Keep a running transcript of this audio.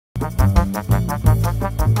Welcome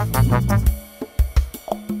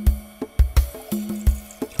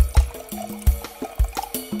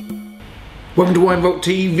to Wine Vault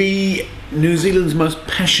TV, New Zealand's most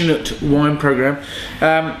passionate wine programme.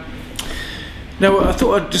 Now I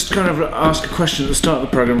thought I'd just kind of ask a question at the start of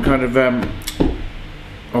the programme,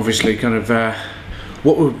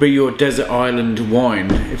 what would be your desert island wine?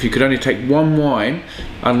 If you could only take one wine,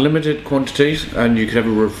 unlimited quantities, and you could have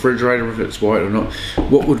a refrigerator if it's white or not,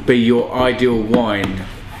 what would be your ideal wine?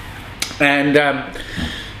 And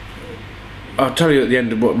I'll tell you at the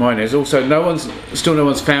end of what mine is. Also, no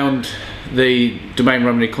one's found the Domaine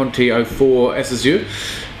Romney Conti 04 SSU,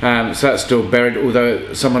 so that's still buried,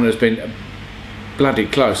 although someone has been bloody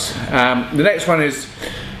close. The next one is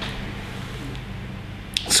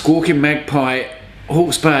Squawking Magpie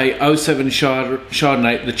Hawke's Bay 07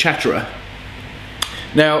 Chardonnay, the Chatterer.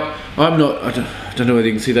 Now, I don't know whether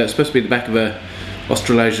you can see that, it's supposed to be the back of a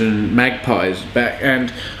Australasian magpie's back,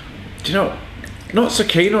 and do you know, not so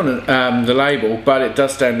keen on the label, but it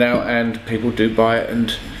does stand out and people do buy it,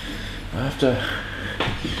 and I have to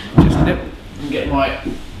just nip and get my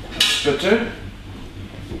spittoon,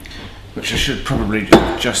 which I should probably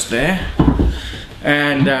do just there,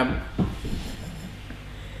 and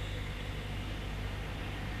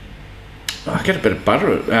I get a bit of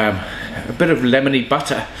butter, a bit of lemony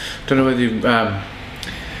butter. Don't know whether you've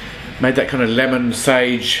made that kind of lemon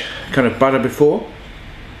sage kind of butter before,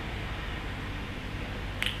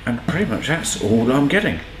 and pretty much that's all I'm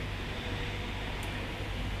getting.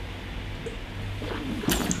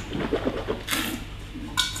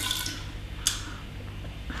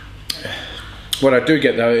 What I do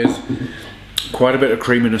get though is quite a bit of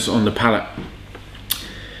creaminess on the palate.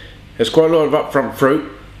 There's quite a lot of upfront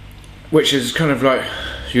fruit, which is kind of like,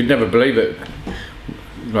 you'd never believe it,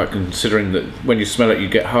 like considering that when you smell it you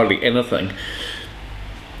get hardly anything.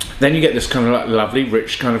 Then you get this kind of like lovely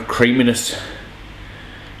rich kind of creaminess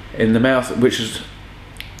in the mouth, which is,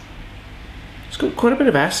 it's got quite a bit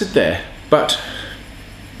of acid there, but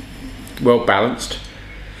well balanced.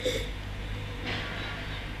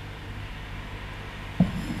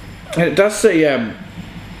 And it does see a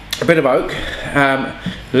bit of oak, a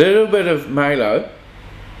little bit of malo,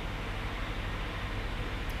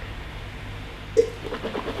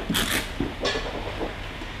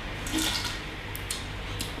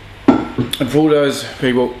 and for all those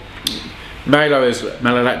people, malo is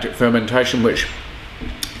malolactic fermentation, which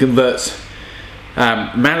converts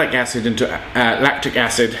malic acid into lactic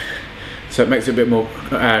acid, so it makes it a bit more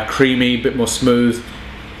creamy, a bit more smooth.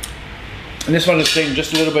 And this one has seen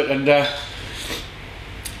just a little bit, and yeah,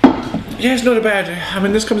 it's not a bad. I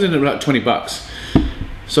mean, this comes in at about 20 bucks,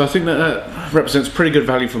 so I think that represents pretty good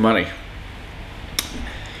value for money.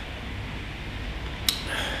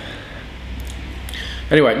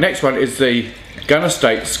 Anyway, next one is the Gunn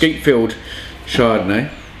Estate Skeetfield Chardonnay.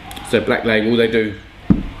 It's their black label. They do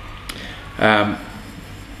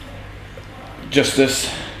just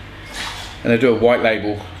this, and they do a white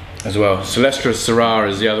label as well. Celestra Syrah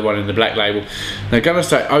is the other one in the black label. Now, Gunn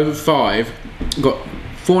Estate 05 got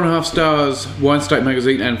 4.5 stars Wine State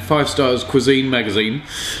magazine and 5 stars Cuisine magazine,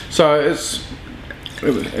 so it's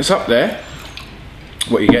up there.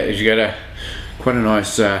 What you get is you get quite a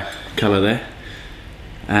nice colour there,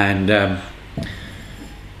 and a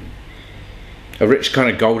rich kind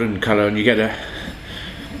of golden colour, and you get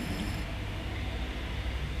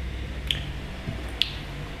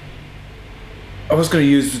I was going to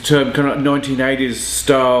use the term kind of 1980s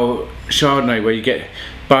style Chardonnay, where you get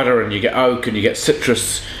butter and you get oak and you get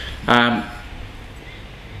citrus, but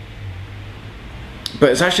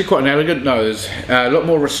it's actually quite an elegant nose, a lot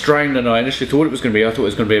more restrained than I initially thought it was going to be. I thought it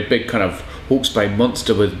was going to be a big kind of Hawke's Bay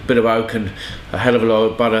monster with a bit of oak and a hell of a lot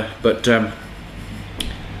of butter, but I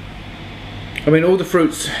mean, all the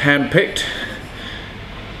fruits hand-picked.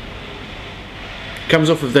 Comes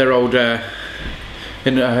off of their old in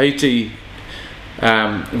Haiti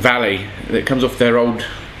Valley. It comes off their old,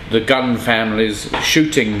 the Gunn family's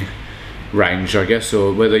shooting range, I guess,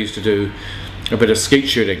 or where they used to do a bit of skeet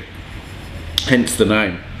shooting, hence the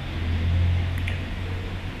name.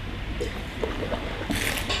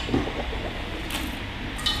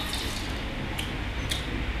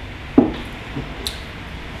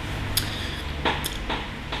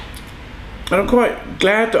 And I'm quite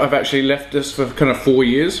glad that I've actually left this for kind of 4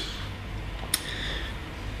 years.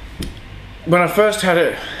 When I first had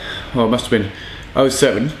it, well, it must have been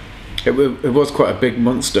 07, it was quite a big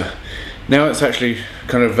monster. Now it's actually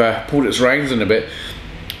kind of pulled its reins in a bit,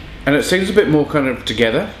 and it seems a bit more kind of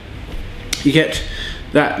together. You get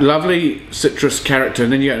that lovely citrus character,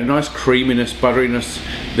 and then you get a nice creaminess, butteriness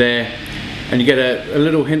there, and you get a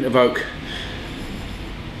little hint of oak.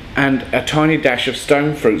 and a tiny dash of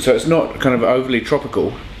stone fruit, so it's not kind of overly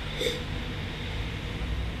tropical.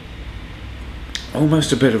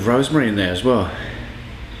 Almost a bit of rosemary in there as well.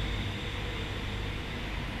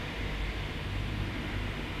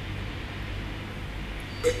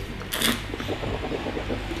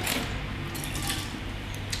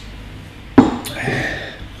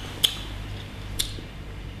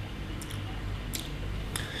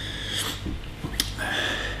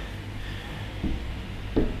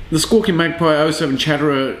 The Squawking Magpie 07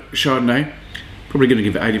 Chatterer Chardonnay, probably going to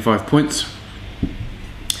give it 85 points.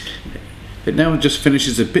 It now just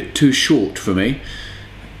finishes a bit too short for me,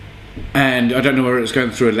 and I don't know whether it's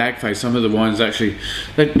going through a lag phase. Some of the wines actually,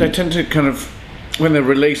 they tend to kind of, when they're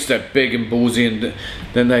released, they're big and ballsy, and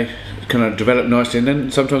then they kind of develop nicely, and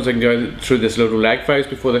then sometimes they can go through this little lag phase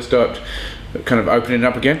before they start kind of opening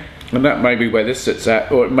up again, and that may be where this sits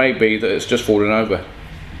at, or it may be that it's just fallen over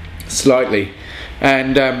slightly.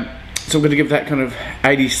 And so I'm going to give that kind of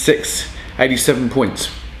 86, 87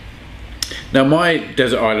 points. Now my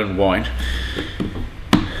desert island wine,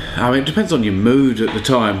 I mean, it depends on your mood at the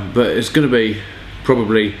time, but it's going to be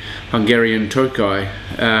probably Hungarian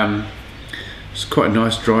Tokaj. It's quite a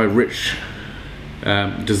nice, dry, rich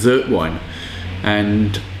dessert wine,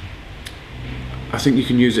 and I think you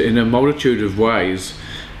can use it in a multitude of ways,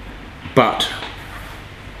 but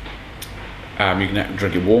you can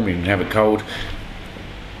drink it warm, you can have it cold.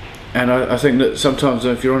 And I think that sometimes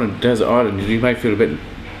if you're on a desert island, you may feel a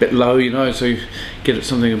bit low, you know, so you get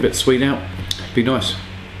something a bit sweet out. Be nice.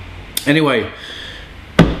 Anyway,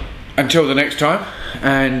 until the next time,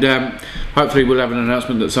 and hopefully we'll have an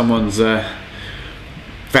announcement that someone's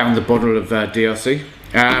found the bottle of DRC,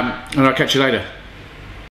 and I'll catch you later.